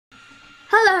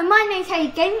Hello, my name's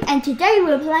Hagen, and today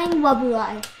we're playing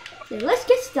Wobby. So let's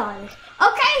get started.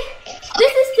 Okay,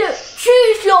 this is the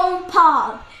choose your own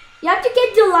path. You have to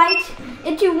get the light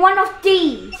into one of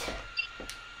these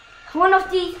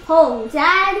holes,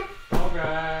 and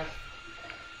okay.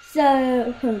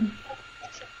 So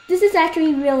this is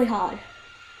actually really hard.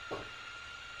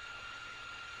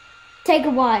 Take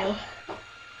a while.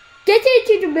 Get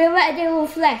into the mirror and it will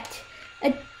reflect.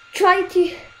 And try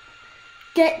to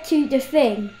get to the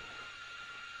thing.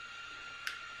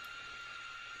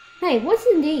 Hey, what's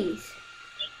in these?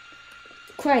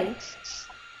 Crates.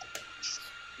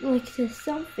 Like there's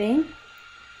something.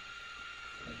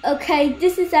 Okay,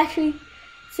 this is actually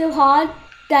so hard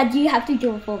that you have to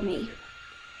do it for me.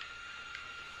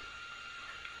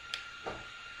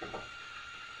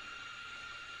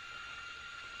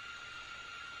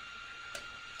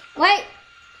 Wait,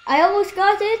 I almost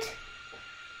got it.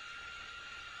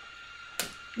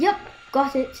 Yep,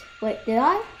 got it. Wait, did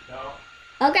I? No.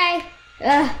 Okay.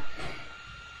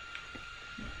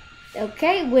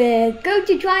 Okay, we're going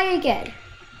to try again.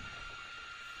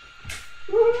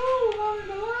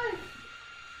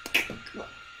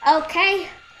 Okay.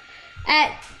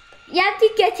 You have to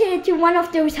get into one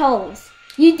of those holes.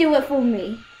 You do it for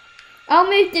me. I'll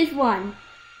move this one.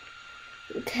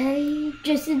 Okay,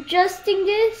 just adjusting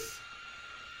this.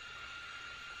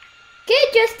 Can you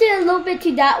adjust it a little bit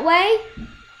to that way?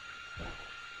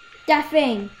 That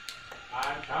thing.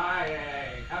 I'm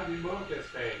trying. How do you move this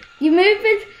thing? You move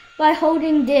it by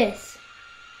holding this.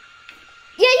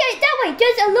 Yeah, that way.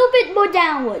 Just a little bit more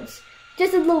downwards.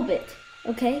 Just a little bit.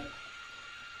 Okay.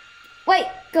 Wait,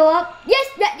 go up. Yes,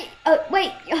 that.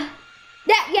 Wait.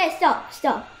 That. Yes,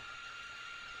 stop.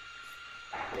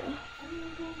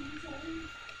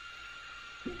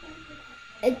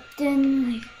 And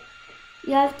then like,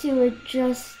 you have to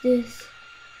adjust this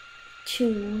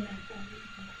to.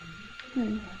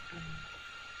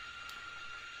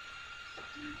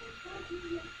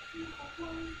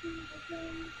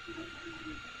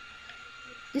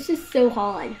 This is so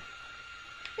hard.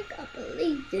 I can't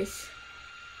believe this.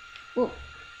 Whoa.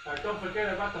 Don't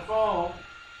forget about the phone.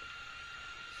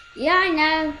 Yeah, I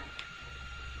know.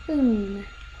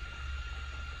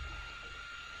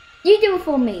 You do it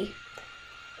for me.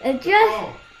 Just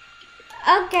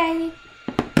okay.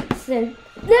 So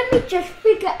let me just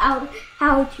figure out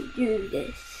how to do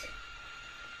this.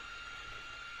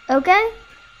 Okay?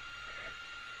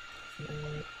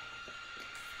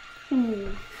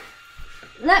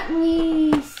 Let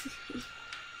me see.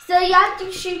 So you have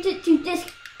to shoot it to this.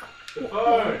 The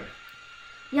phone.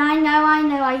 Yeah, I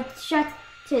know. I shut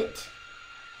it.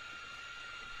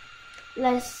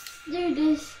 Let's do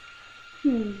this.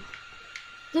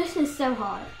 This is so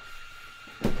hard.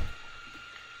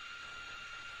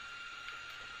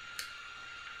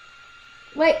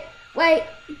 Wait.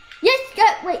 Yes, go.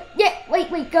 Wait, yeah,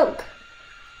 wait, go.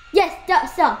 Yes,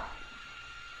 stop.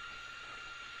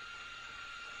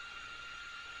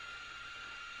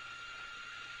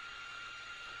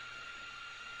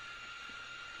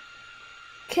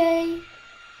 Okay.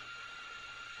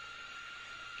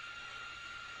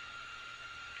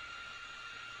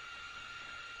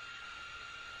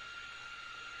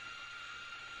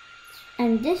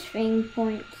 And this thing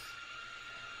points,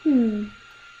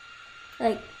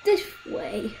 like this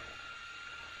way.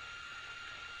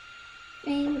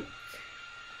 And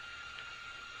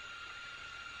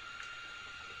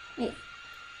wait,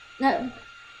 no,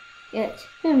 yes,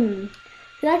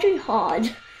 it's actually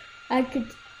hard. I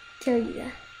could tell you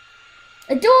that.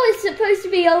 A door is supposed to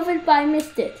be open, but I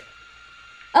missed it.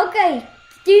 Okay,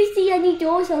 do you see any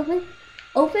doors open?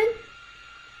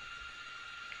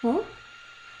 Huh?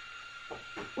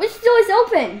 Which door is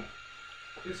open?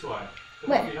 This one. The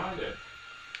Where? one behind it.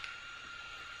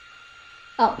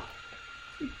 Oh.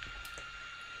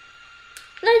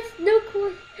 Let's look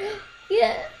what.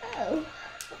 Yeah.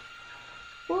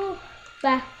 Whoa.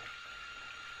 Back.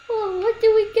 Whoa, what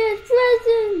do we get?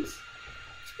 Presents!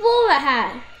 Explorer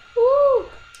hat. Woo!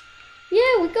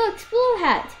 Yeah, we got Explorer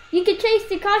hat. You can change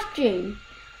the costume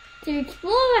to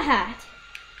Explorer hat.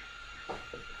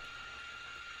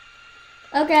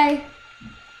 Okay.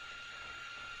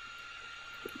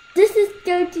 This is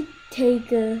going to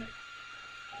take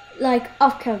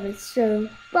off cover, so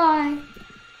bye.